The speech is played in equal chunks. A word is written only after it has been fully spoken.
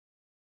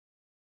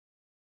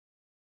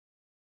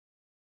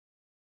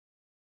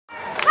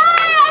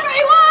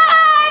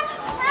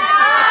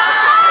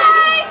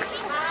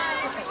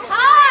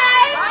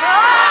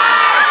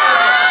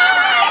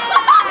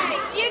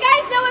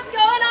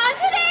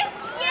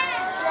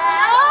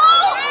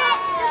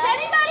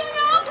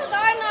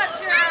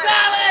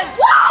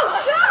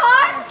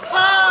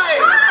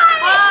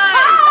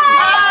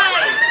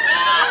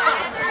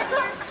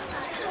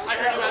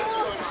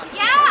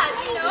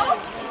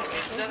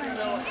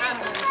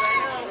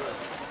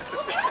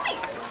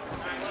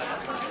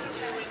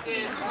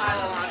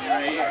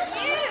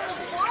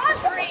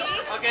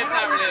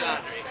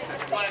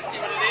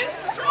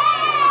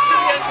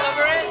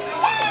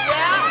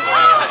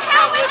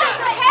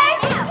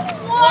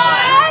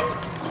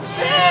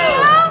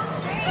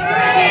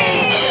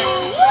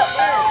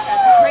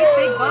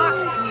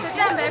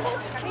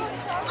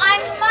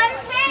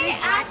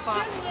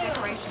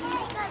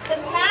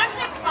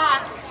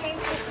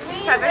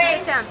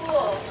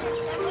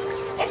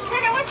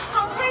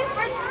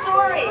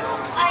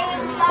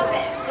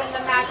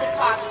magic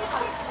box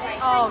comes to my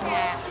Oh, secret.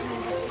 nah.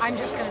 I'm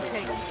just gonna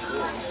take it.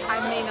 I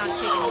may not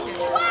take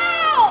anything.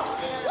 Wow!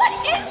 What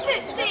is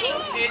this thing?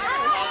 It's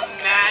a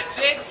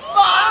magic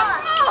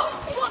box! Oh,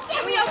 well,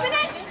 can we open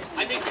it?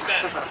 I think we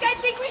better. You guys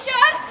think we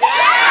should?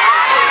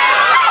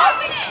 Yeah!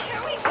 Open it!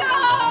 Here we go!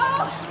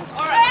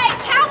 All right,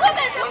 count with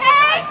us,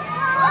 okay?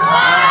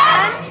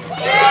 1,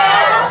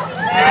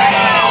 2, 3.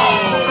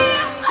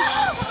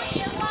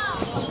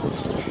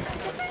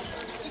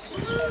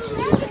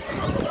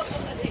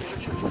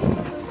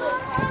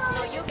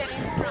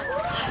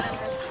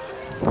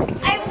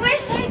 I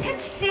wish I could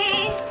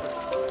see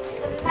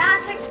the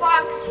magic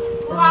box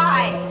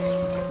fly.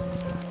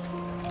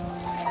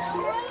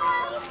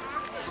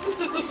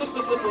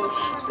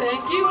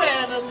 Thank you,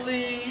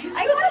 Annalise.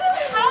 I wonder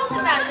how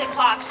the magic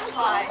box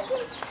flies.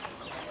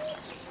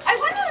 I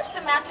wonder if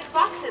the magic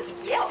box is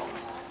real.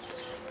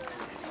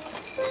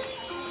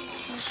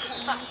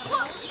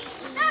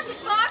 Magic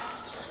box,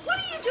 what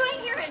are you doing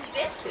here in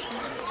Bisbee?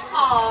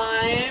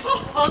 I'm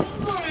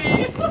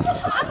hungry.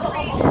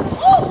 Hungry?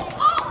 Oh!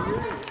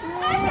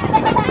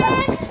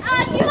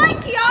 Do you like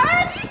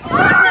tiaras? No!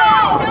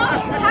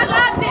 How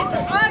about this?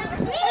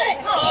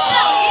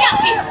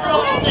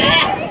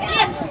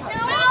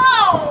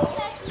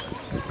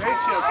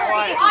 Ratio,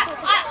 quiet.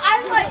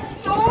 I like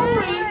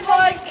stories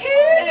like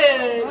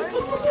kids.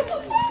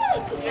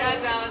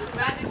 Yes, Alice, the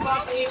magic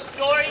box needs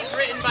stories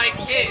written by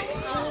kids.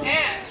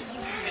 And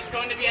it's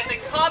going to be at the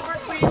Copper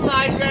Queen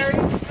Library,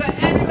 so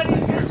anybody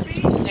who can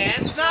speak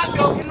and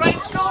Snocko can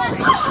write stories.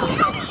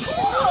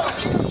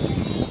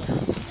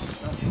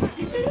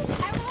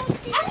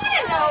 I want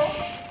to know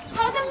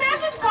how the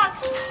magic box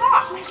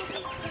talks.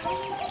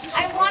 I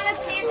want to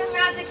see the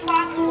magic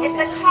box at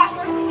the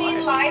Copper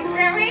Queen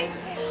Library.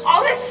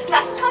 All this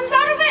stuff comes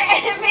out of it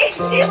and it makes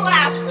me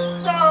laugh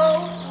so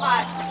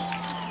much.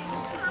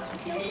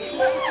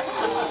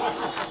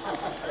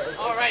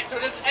 All right, so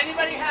does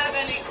anybody have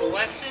any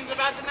questions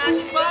about the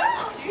magic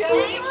box? Do you have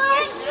any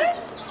questions?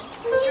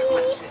 What's your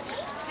question?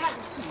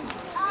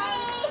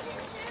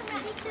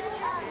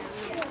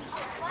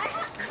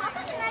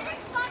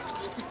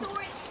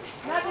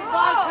 Magic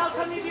box, how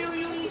come you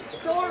need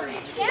stories?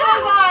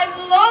 Because I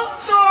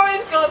love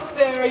stories because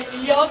they're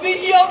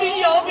yummy, yummy,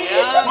 yummy. I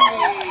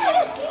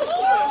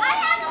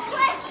have a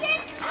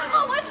question.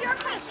 Oh, what's your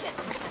question?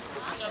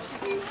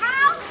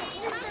 How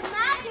does the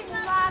magic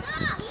box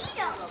eat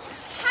them?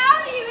 How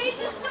do you eat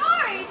the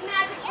stories,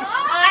 magic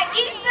box? I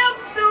eat them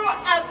through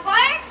a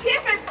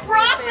scientific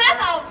process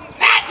of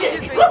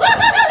magic.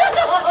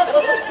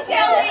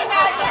 Silly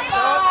magic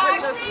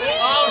box.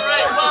 All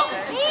right, well,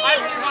 I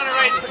really want to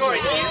write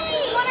stories. Do you?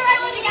 You want to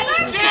write one together?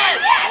 Yes!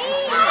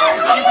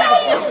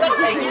 Let's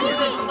take you to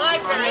the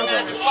library,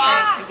 magic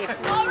box.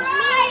 All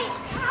right.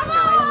 Come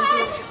on.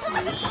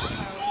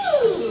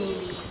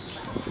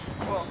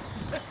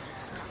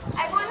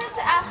 I wanted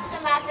to ask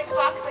the magic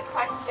box a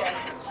question.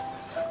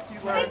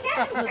 But I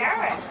get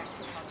embarrassed.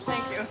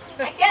 Thank you.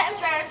 I get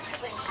embarrassed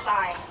because I'm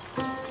shy.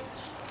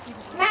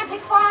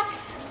 Magic box,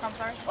 I'm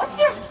sorry? what's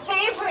your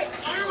favorite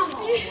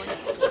animal?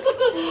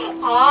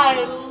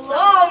 I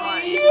love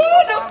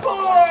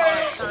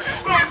unicorns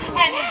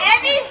and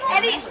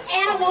any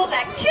animal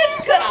that kids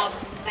could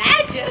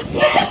imagine.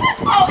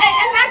 Oh,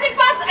 and magic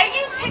box, are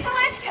you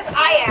ticklish? Because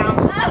I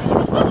am.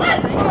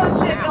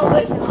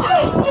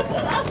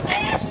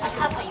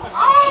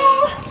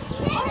 Oh,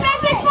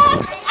 magic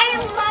box, I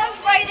love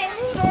writing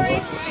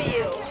stories for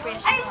you.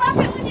 I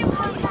love it when you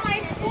come to my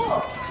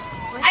school.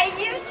 I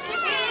used to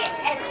be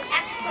an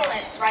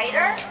excellent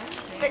writer,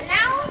 but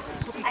now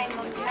I'm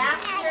a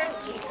master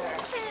reader.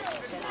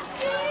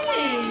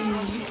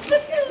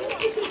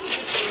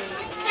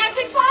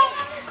 Magic box,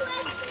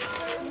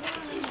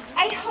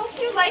 I hope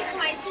you like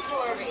my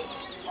story.